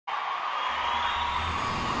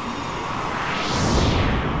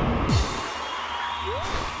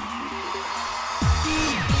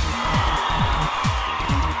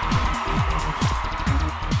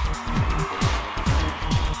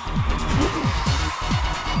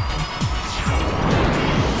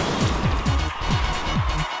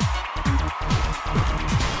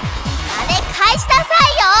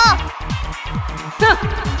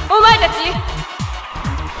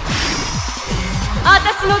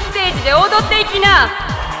ステージで踊っていきな。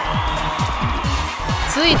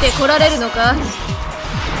ついてこられるのか。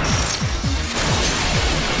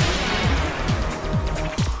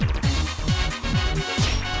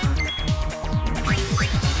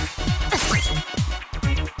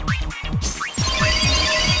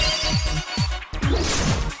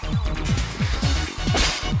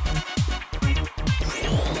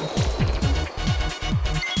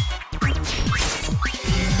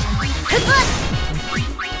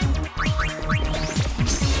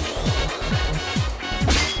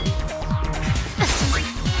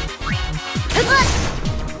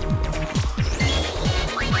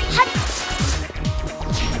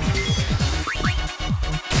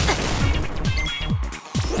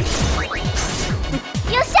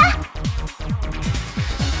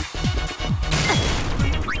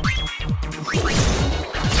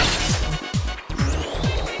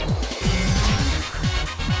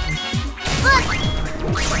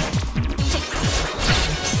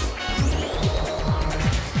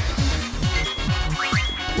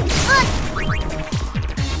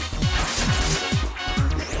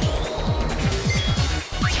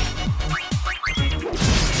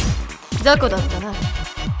雑魚だったな。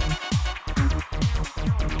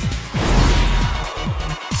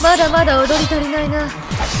まだまだ踊り足りないな。さ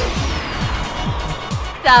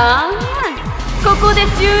あ、ここで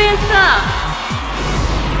終焉さ。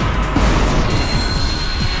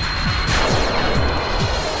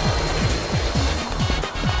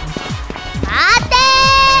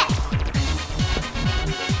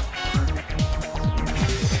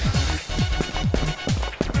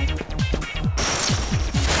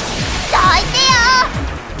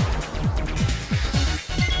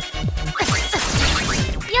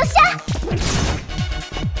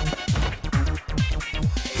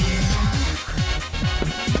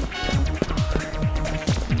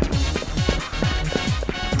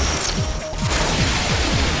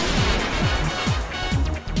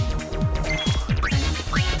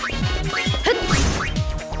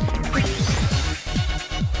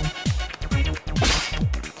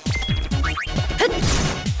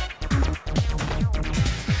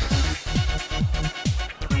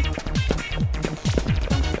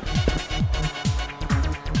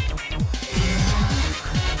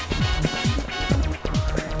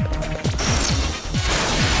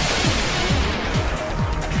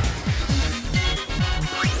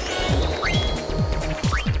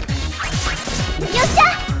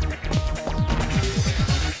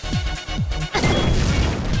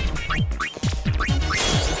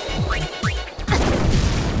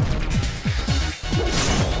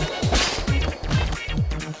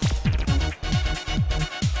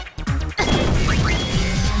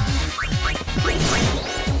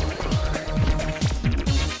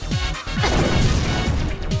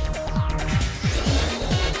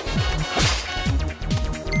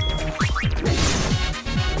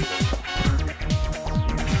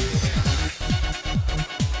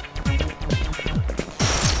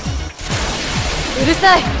うる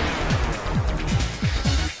さい。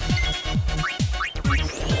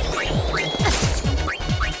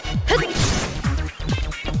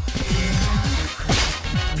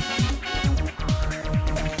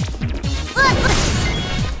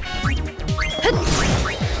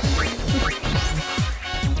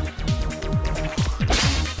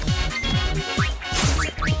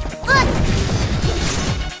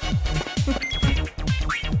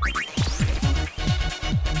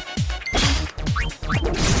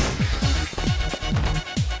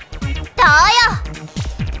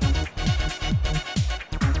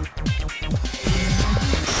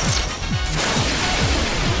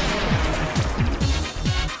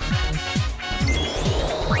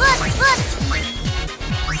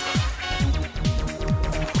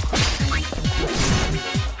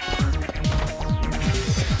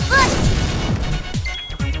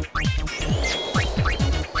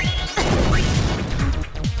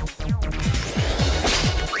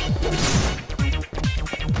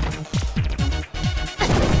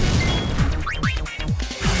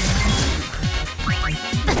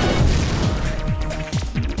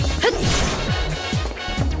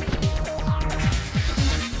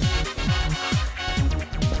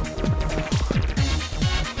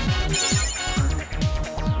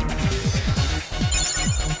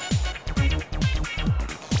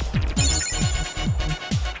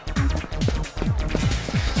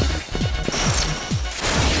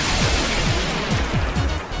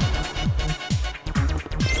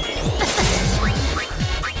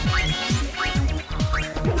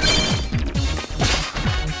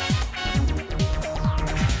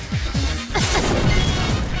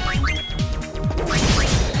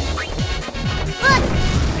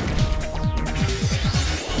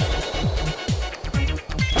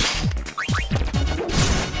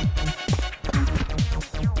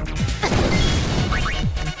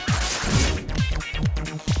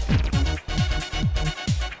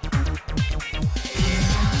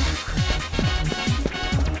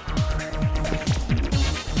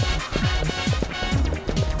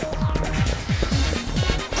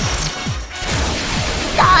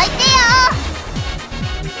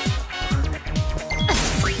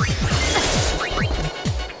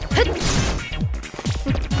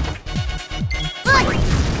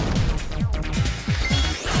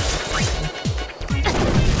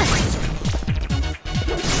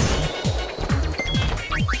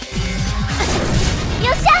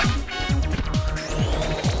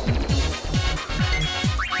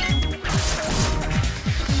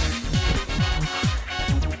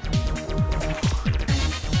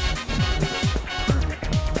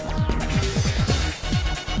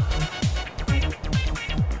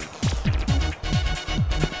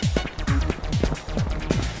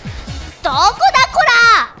どこだ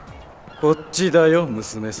ここっちだよ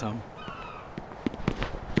娘さん。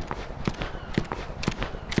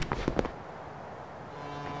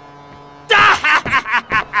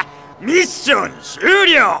ミッション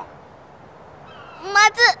終了。ら。ま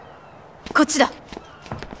ずこっちだ。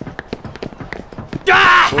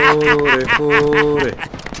ほれほれ。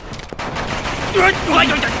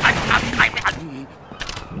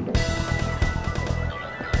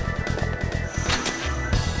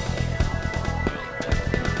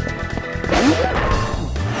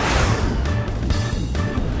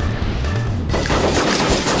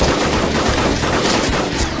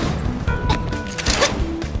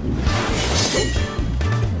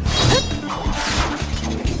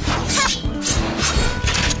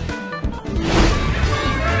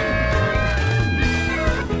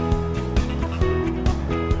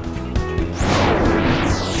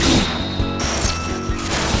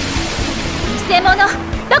偽物ど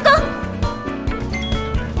こ？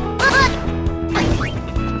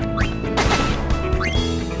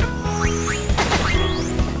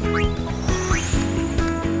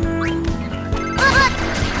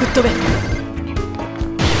吹っ飛べ。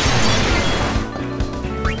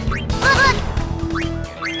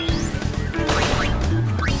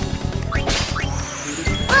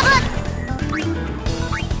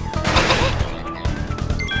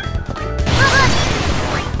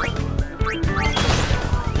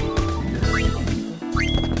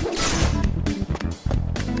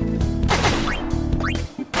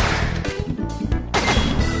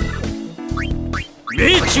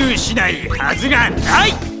命中しないはずがない。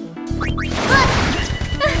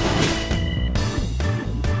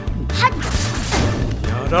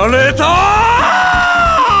やられた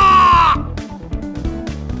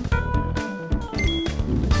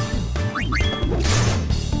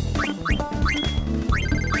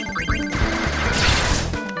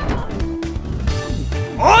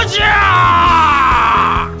おじ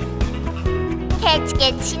ゃケチ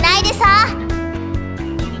ケチしないでさ。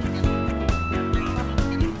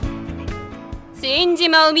死んじ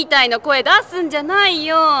まうみたいな声出すんじゃない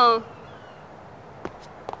よ。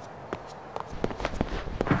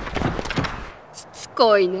しつ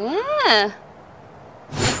こいね。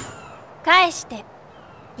返して。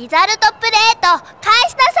リザルトプレート返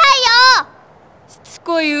しなさいよ。しつ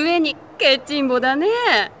こい上にケチンボだね。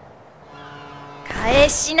返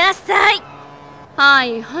しなさい。は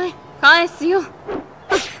いはい返すよ。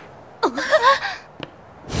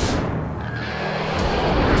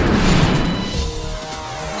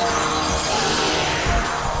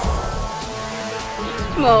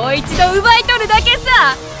もう一度奪い取るだけ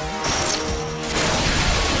さ。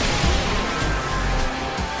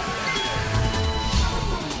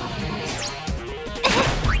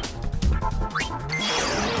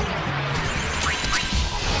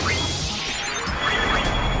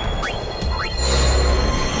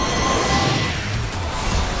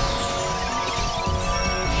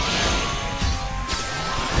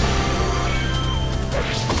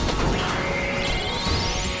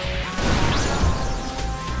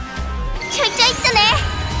ちょいちょいっとね。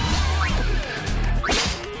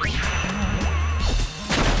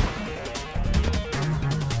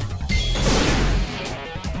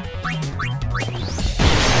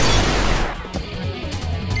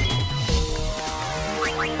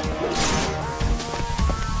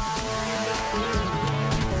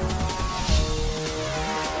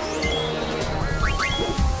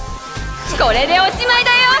これでおしまいだ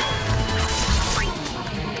よ。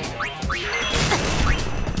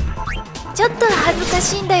ちょっと恥ずか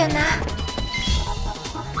しいんだよな。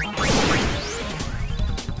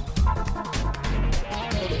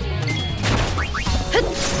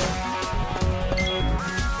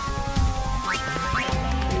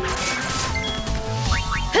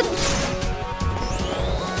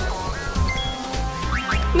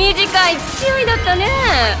短い強いだったね。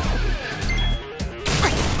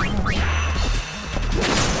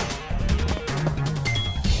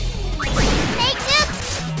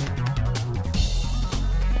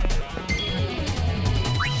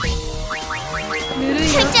ぬるい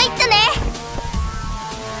よ。ちょいちょいっとね。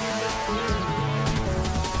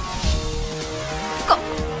今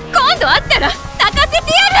度会ったら泣かせて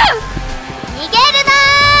やる。逃げるな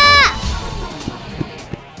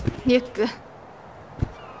リュック。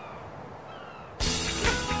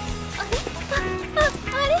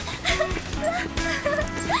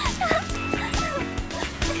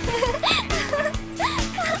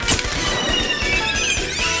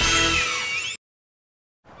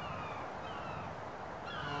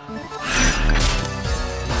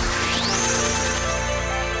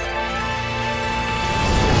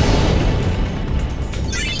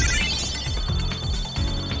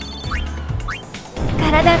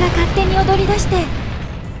体が勝手に踊り出して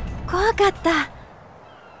怖かった。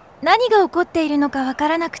何が起こっているのかわか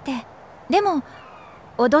らなくて、でも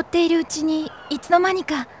踊っているうちにいつの間に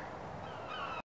か